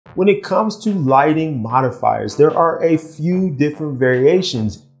When it comes to lighting modifiers, there are a few different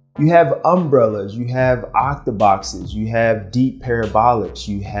variations. You have umbrellas, you have octaboxes, you have deep parabolics,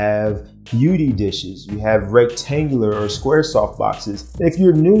 you have beauty dishes, you have rectangular or square softboxes. If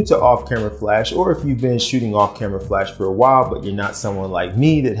you're new to off-camera flash, or if you've been shooting off-camera flash for a while, but you're not someone like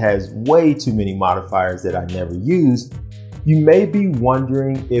me that has way too many modifiers that I never use, you may be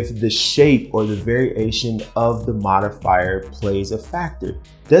wondering if the shape or the variation of the modifier plays a factor.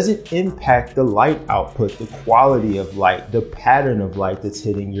 Does it impact the light output, the quality of light, the pattern of light that's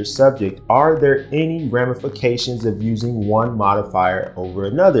hitting your subject? Are there any ramifications of using one modifier over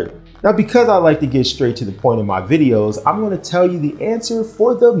another? Now, because I like to get straight to the point in my videos, I'm going to tell you the answer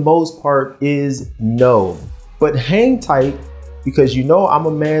for the most part is no. But hang tight, because you know I'm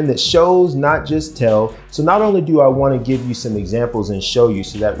a man that shows, not just tell. So not only do I want to give you some examples and show you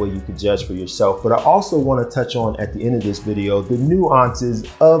so that way you can judge for yourself, but I also want to touch on at the end of this video the nuances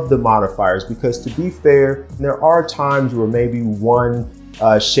of the modifiers, because to be fair, there are times where maybe one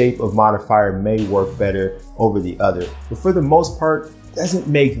shape of modifier may work better over the other. But for the most part, doesn't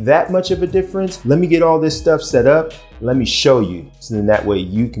make that much of a difference. Let me get all this stuff set up. Let me show you, so then that way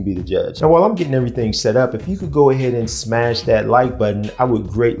you can be the judge. Now, while I'm getting everything set up, if you could go ahead and smash that like button, I would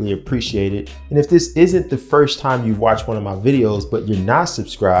greatly appreciate it. And if this isn't the first time you've watched one of my videos, but you're not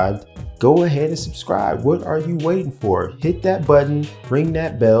subscribed, go ahead and subscribe. What are you waiting for? Hit that button, ring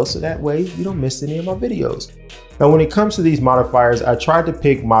that bell, so that way you don't miss any of my videos. Now, when it comes to these modifiers, I tried to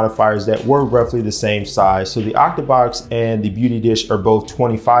pick modifiers that were roughly the same size. So the Octabox and the Beauty Dish are both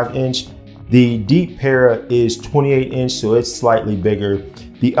 25 inch. The Deep Para is 28 inch, so it's slightly bigger.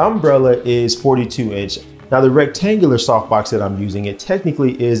 The Umbrella is 42 inch. Now, the rectangular softbox that I'm using, it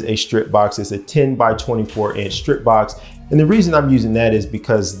technically is a strip box. It's a 10 by 24 inch strip box. And the reason I'm using that is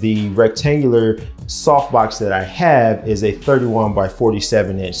because the rectangular softbox that I have is a 31 by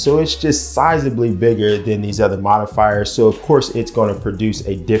 47 inch. So it's just sizably bigger than these other modifiers. So of course it's going to produce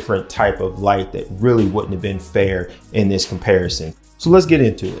a different type of light that really wouldn't have been fair in this comparison. So let's get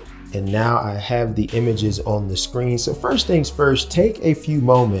into it. And now I have the images on the screen. So first things first, take a few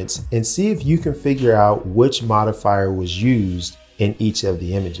moments and see if you can figure out which modifier was used in each of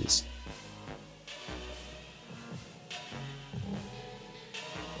the images.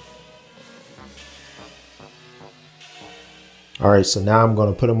 All right, so now I'm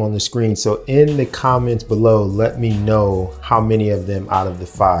going to put them on the screen. So in the comments below, let me know how many of them out of the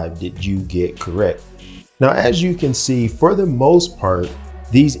 5 did you get correct. Now, as you can see, for the most part,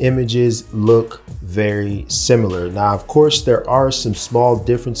 these images look very similar. Now, of course, there are some small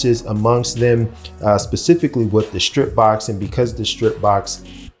differences amongst them, specifically with the strip box. And because the strip box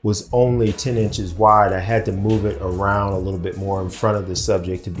was only 10 inches wide, I had to move it around a little bit more in front of the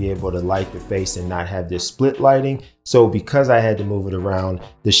subject to be able to light the face and not have this split lighting. So because I had to move it around,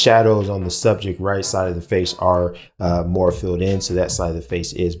 the shadows on the subject right side of the face are more filled in, so that side of the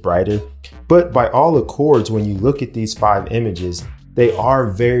face is brighter. But by all accords, when you look at these 5 images, they are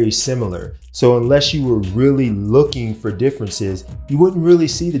very similar. So unless you were really looking for differences, you wouldn't really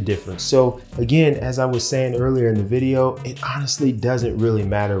see the difference. So again, as I was saying earlier in the video, it honestly doesn't really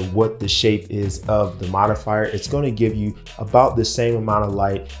matter what the shape is of the modifier. It's going to give you about the same amount of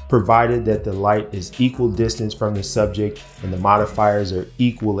light, provided that the light is equal distance from the subject and the modifiers are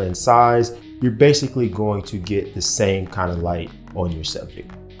equal in size. You're basically going to get the same kind of light on your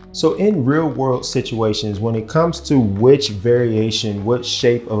subject. So in real world situations, when it comes to which variation, what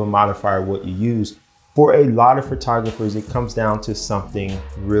shape of a modifier, what you use, for a lot of photographers, it comes down to something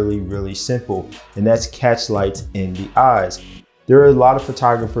really simple, and that's catch lights in the eyes. There are a lot of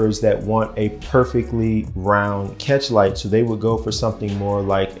photographers that want a perfectly round catch light, so they would go for something more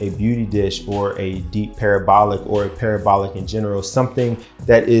like a beauty dish or a deep parabolic or a parabolic in general, something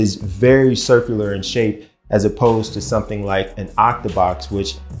that is very circular in shape, as opposed to something like an Octabox,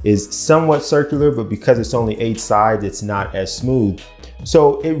 which is somewhat circular, but because it's only 8 sides, it's not as smooth.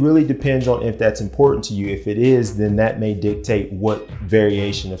 So it really depends on if that's important to you. If it is, then that may dictate what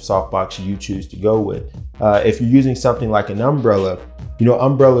variation of softbox you choose to go with. If you're using something like an umbrella, you know,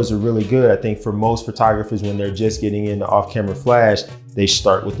 umbrellas are really good. I think for most photographers, when they're just getting into off-camera flash, they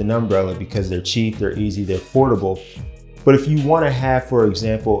start with an umbrella because they're cheap, they're easy, they're portable. But if you want to have, for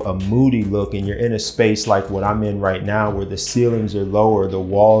example, a moody look and you're in a space like what I'm in right now, where the ceilings are lower, the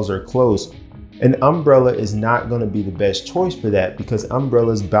walls are close, an umbrella is not going to be the best choice for that, because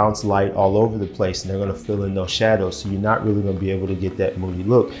umbrellas bounce light all over the place and they're going to fill in those shadows. So you're not really going to be able to get that moody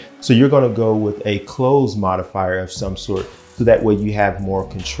look. So you're going to go with a closed modifier of some sort, so that way you have more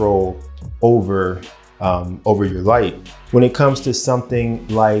control over your light. When it comes to something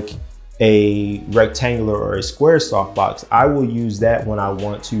like a rectangular or a square softbox, I will use that when I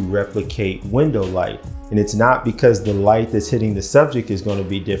want to replicate window light. And it's not because the light that's hitting the subject is going to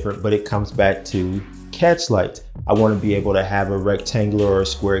be different, but it comes back to catch light. I want to be able to have a rectangular or a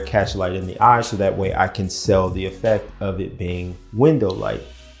square catch light in the eye, so that way I can sell the effect of it being window light.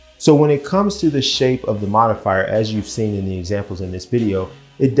 So when it comes to the shape of the modifier, as you've seen in the examples in this video,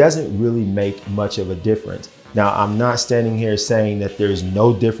 it doesn't really make much of a difference. Now, I'm not standing here saying that there's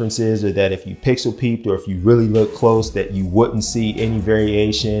no differences, or that if you pixel peeped or if you really look close that you wouldn't see any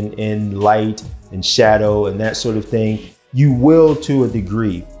variation in light and shadow and that sort of thing. You will to a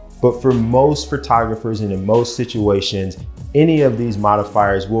degree, but for most photographers and in most situations, any of these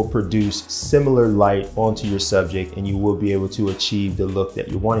modifiers will produce similar light onto your subject, and you will be able to achieve the look that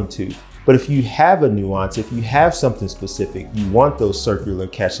you're wanting to. But if you have a nuance, if you have something specific, you want those circular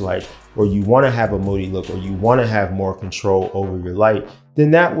catch light, or you want to have a moody look, or you want to have more control over your light,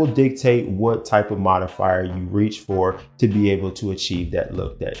 then that will dictate what type of modifier you reach for to be able to achieve that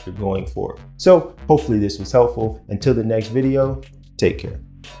look that you're going for. So hopefully this was helpful. Until the next video, take care.